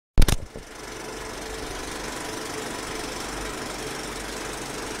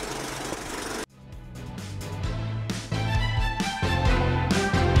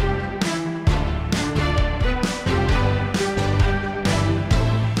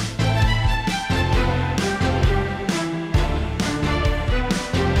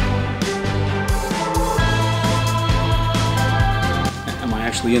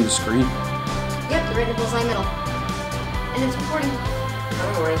actually in the screen? Yep, you're right in the bullseye middle. And it's recording.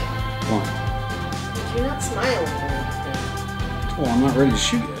 Don't worry. Come on. Did you not smile when you were Well, I'm not ready to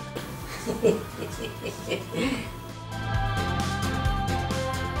shoot yet.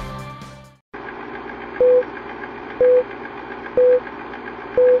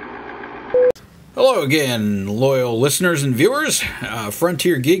 Hello again, loyal listeners and viewers.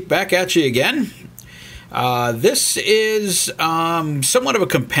 Frontier Geek back at you again. This is somewhat of a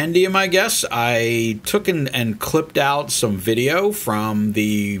compendium, I guess. I took and clipped out some video from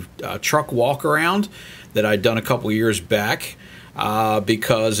the truck walk-around that I'd done a couple years back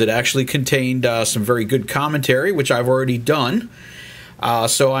because it actually contained some very good commentary, which I've already done.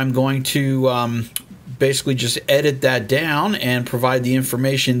 So I'm going to basically just edit that down and provide the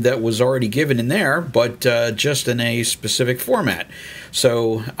information that was already given in there, but just in a specific format.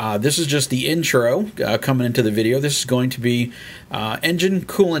 So this is just the intro coming into the video. This is going to be engine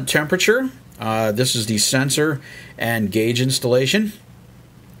coolant temperature. This is the sensor and gauge installation.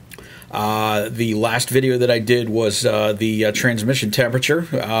 The last video that I did was the transmission temperature,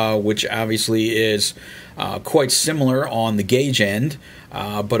 which obviously is quite similar on the gauge end,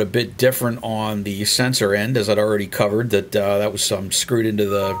 but a bit different on the sensor end, as I'd already covered. That was screwed into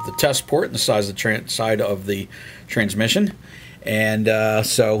the test port and the side of the transmission. And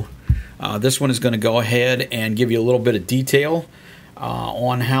so this one is going to go ahead and give you a little bit of detail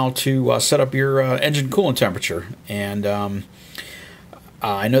on how to set up your engine coolant temperature. And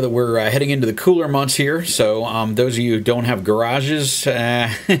I know that we're heading into the cooler months here, so those of you who don't have garages,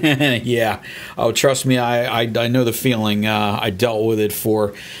 yeah, oh, trust me, I know the feeling. I dealt with it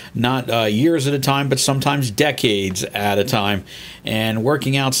for not years at a time, but sometimes decades at a time. And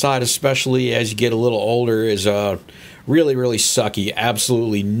working outside, especially as you get a little older, is really, really sucky.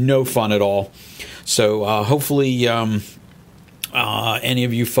 Absolutely no fun at all. So hopefully any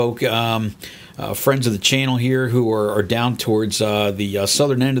of you folk... friends of the channel here who are down towards the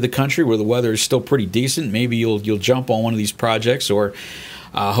southern end of the country where the weather is still pretty decent, maybe you'll jump on one of these projects, or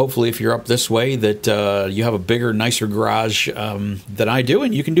hopefully if you're up this way that you have a bigger, nicer garage than I do,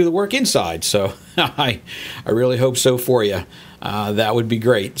 and you can do the work inside. So I really hope so for you. That would be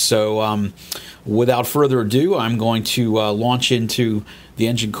great. So without further ado, I'm going to launch into the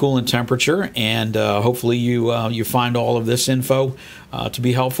engine coolant temperature, and hopefully you find all of this info to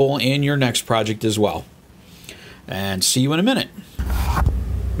be helpful in your next project as well. And see you in a minute.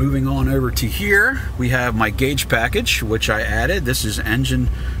 Moving on over to here, we have my gauge package, which I added. This is engine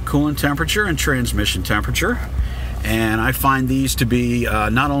coolant temperature and transmission temperature. And I find these to be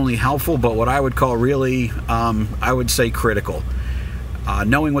not only helpful, but what I would call really, I would say, critical.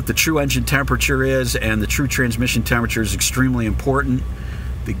 Knowing what the true engine temperature is and the true transmission temperature is extremely important.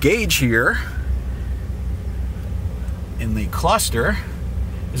 The gauge here in the cluster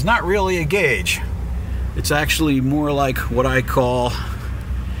is not really a gauge. It's actually more like what I call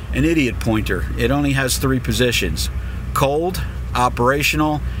an idiot pointer. It only has 3 positions: cold,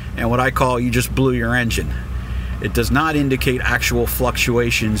 operational, and what I call you just blew your engine. It does not indicate actual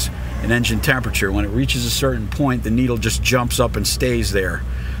fluctuations in engine temperature. When it reaches a certain point, the needle just jumps up and stays there.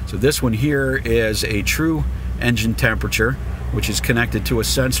 So this one here is a true engine temperature, which is connected to a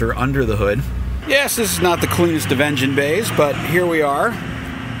sensor under the hood. Yes, this is not the cleanest of engine bays, but here we are.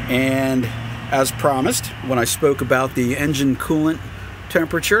 And as promised, when I spoke about the engine coolant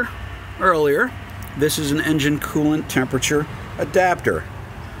temperature earlier, this is an engine coolant temperature adapter.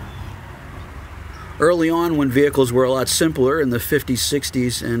 Early on, when vehicles were a lot simpler in the 50s,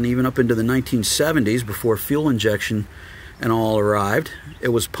 60s, and even up into the 1970s, before fuel injection and all arrived, it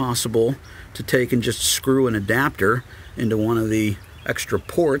was possible to take and just screw an adapter into one of the extra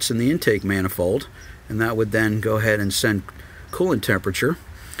ports in the intake manifold, and that would then go ahead and send coolant temperature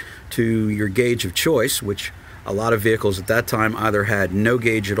to your gauge of choice, which a lot of vehicles at that time either had no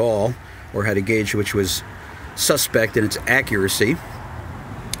gauge at all or had a gauge which was suspect in its accuracy.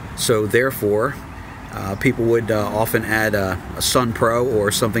 So therefore, people would often add a Sun Pro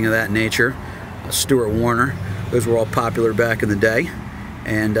or something of that nature, a Stewart Warner. Those were all popular back in the day,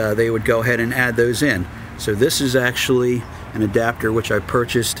 and they would go ahead and add those in. So this is actually an adapter which I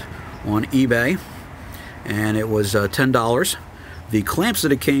purchased on eBay, and it was $10. The clamps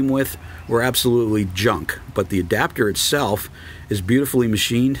that it came with were absolutely junk, but the adapter itself is beautifully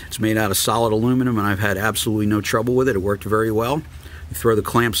machined. It's made out of solid aluminum, and I've had absolutely no trouble with it. It worked very well. You throw the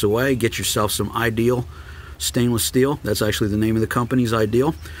clamps away, get yourself some Ideal stainless steel. That's actually the name of the company's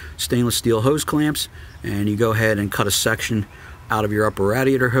Ideal. Stainless steel hose clamps, and you go ahead and cut a section out of your upper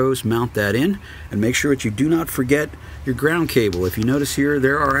radiator hose, mount that in, and make sure that you do not forget your ground cable. If you notice here,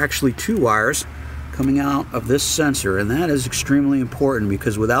 there are actually 2 wires coming out of this sensor, and that is extremely important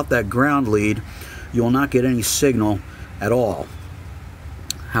because without that ground lead, you will not get any signal at all.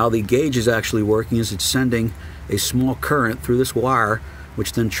 How the gauge is actually working is it's sending a small current through this wire,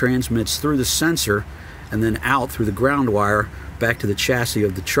 which then transmits through the sensor and then out through the ground wire back to the chassis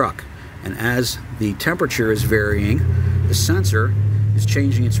of the truck. And as the temperature is varying, the sensor is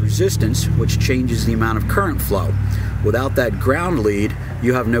changing its resistance, which changes the amount of current flow. Without that ground lead,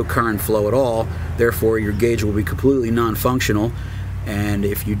 you have no current flow at all. Therefore, your gauge will be completely non-functional. And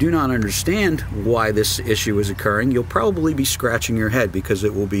if you do not understand why this issue is occurring, you'll probably be scratching your head because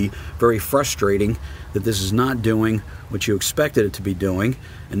it will be very frustrating that this is not doing what you expected it to be doing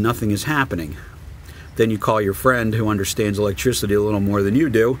and nothing is happening. Then you call your friend who understands electricity a little more than you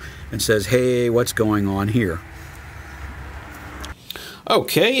do and says, hey, what's going on here?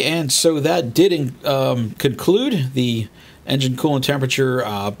 Okay, and so that did conclude the engine coolant temperature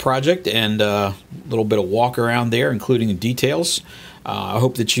project and a little bit of walk around there, including the details. I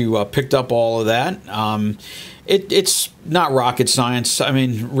hope that you picked up all of that. It's not rocket science. I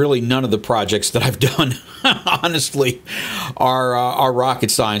mean, really none of the projects that I've done, honestly, are rocket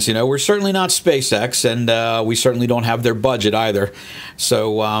science. You know, we're certainly not SpaceX, and we certainly don't have their budget either.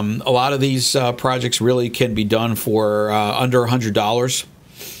 So a lot of these projects really can be done for under $100.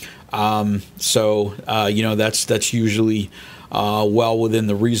 You know, that's usually well within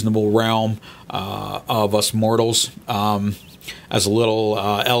the reasonable realm of us mortals. As a little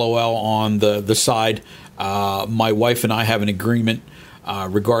LOL on the side, my wife and I have an agreement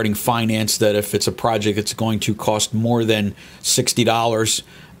regarding finance that if it's a project that's going to cost more than $60,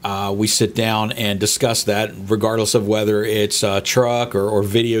 we sit down and discuss that, regardless of whether it's a truck or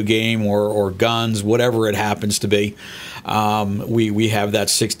video game or guns, whatever it happens to be. We have that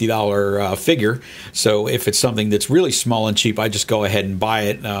 $60 figure. So if it's something that's really small and cheap, I just go ahead and buy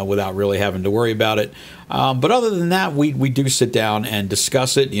it without really having to worry about it. But other than that, we do sit down and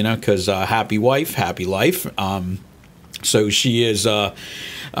discuss it, you know, because happy wife, happy life. So she is,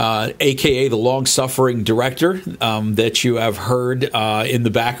 AKA the long-suffering director that you have heard in the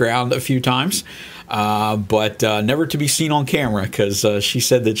background a few times, but never to be seen on camera because she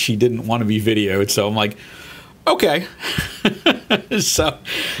said that she didn't want to be videoed. So I'm like, okay. So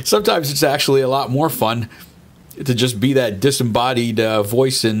sometimes it's actually a lot more fun to just be that disembodied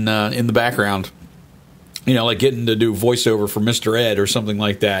voice in the background. You know, like getting to do voiceover for Mr. Ed or something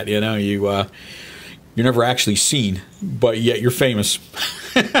like that. You know, you're never actually seen, but yet you're famous.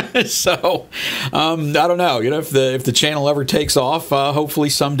 So I don't know. You know, if the channel ever takes off, hopefully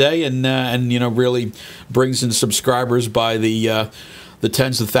someday, and you know, really brings in subscribers by the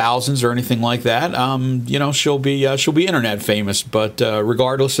tens of thousands or anything like that, you know, she'll be internet famous. But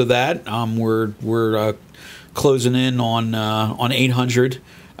regardless of that, we're closing in on 800.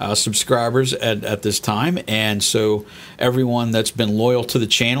 Subscribers at this time, and so everyone that's been loyal to the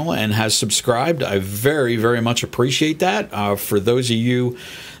channel and has subscribed, I very, very much appreciate that. For those of you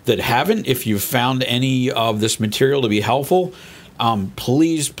that haven't, if you've found any of this material to be helpful,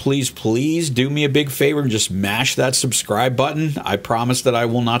 please do me a big favor and just mash that subscribe button. I promise that I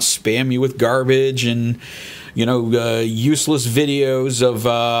will not spam you with garbage and, you know, useless videos of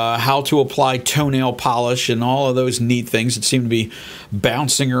how to apply toenail polish and all of those neat things that seem to be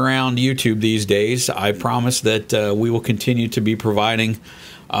bouncing around YouTube these days. I promise that we will continue to be providing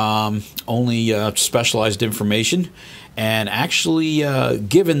only specialized information. And actually,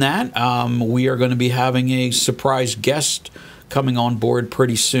 given that, we are going to be having a surprise guest coming on board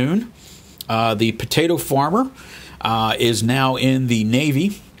pretty soon. The potato farmer is now in the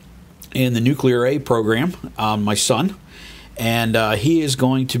Navy, in the Nuclear A program, my son, and he is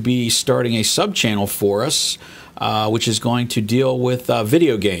going to be starting a sub-channel for us, which is going to deal with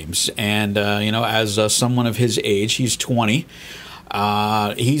video games. And, you know, as someone of his age, he's 20,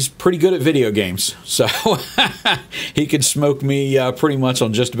 he's pretty good at video games, so he can smoke me pretty much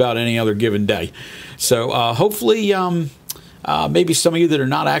on just about any other given day. So hopefully maybe some of you that are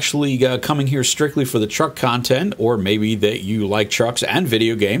not actually coming here strictly for the truck content, or maybe that you like trucks and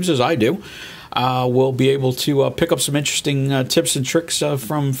video games as I do, will be able to pick up some interesting tips and tricks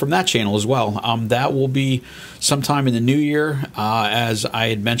from that channel as well. That will be sometime in the new year. As I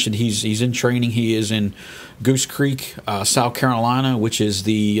had mentioned, he's in training. He is in Goose Creek, South Carolina, which is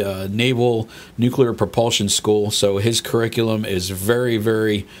the Naval Nuclear Propulsion School. So his curriculum is very,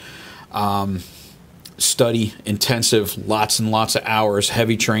 very study intensive, lots and lots of hours,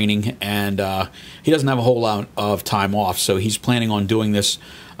 heavy training, and he doesn't have a whole lot of time off, so he's planning on doing this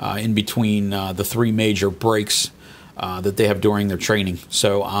in between the three major breaks that they have during their training.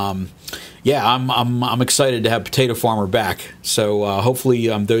 So yeah, I'm excited to have Potato Farmer back. So hopefully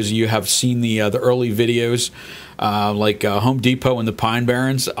those of you have seen the early videos, like Home Depot and the Pine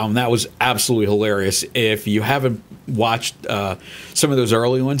Barrens. That was absolutely hilarious. If you haven't watched some of those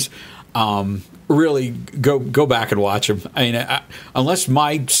early ones, really go back and watch them. I mean, unless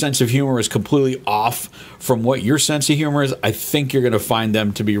my sense of humor is completely off from what your sense of humor is, I think you're going to find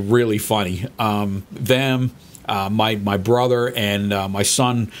them to be really funny. My brother and my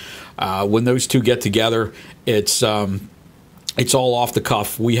son, when those two get together, it's all off the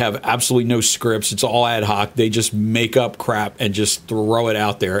cuff. We have absolutely no scripts. It's all ad hoc. They just make up crap and just throw it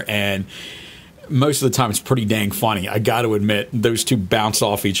out there, and most of the time it's pretty dang funny. I got to admit, those two bounce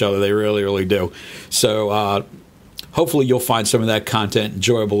off each other. They really, really do. So hopefully you'll find some of that content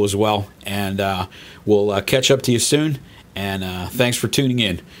enjoyable as well, and we'll catch up to you soon. And thanks for tuning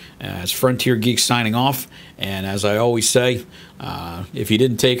in. It's Frontier Geek signing off. And as I always say, if you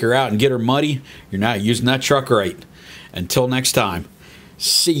didn't take her out and get her muddy, you're not using that truck right. Until next time,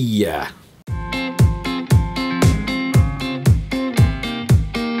 see ya.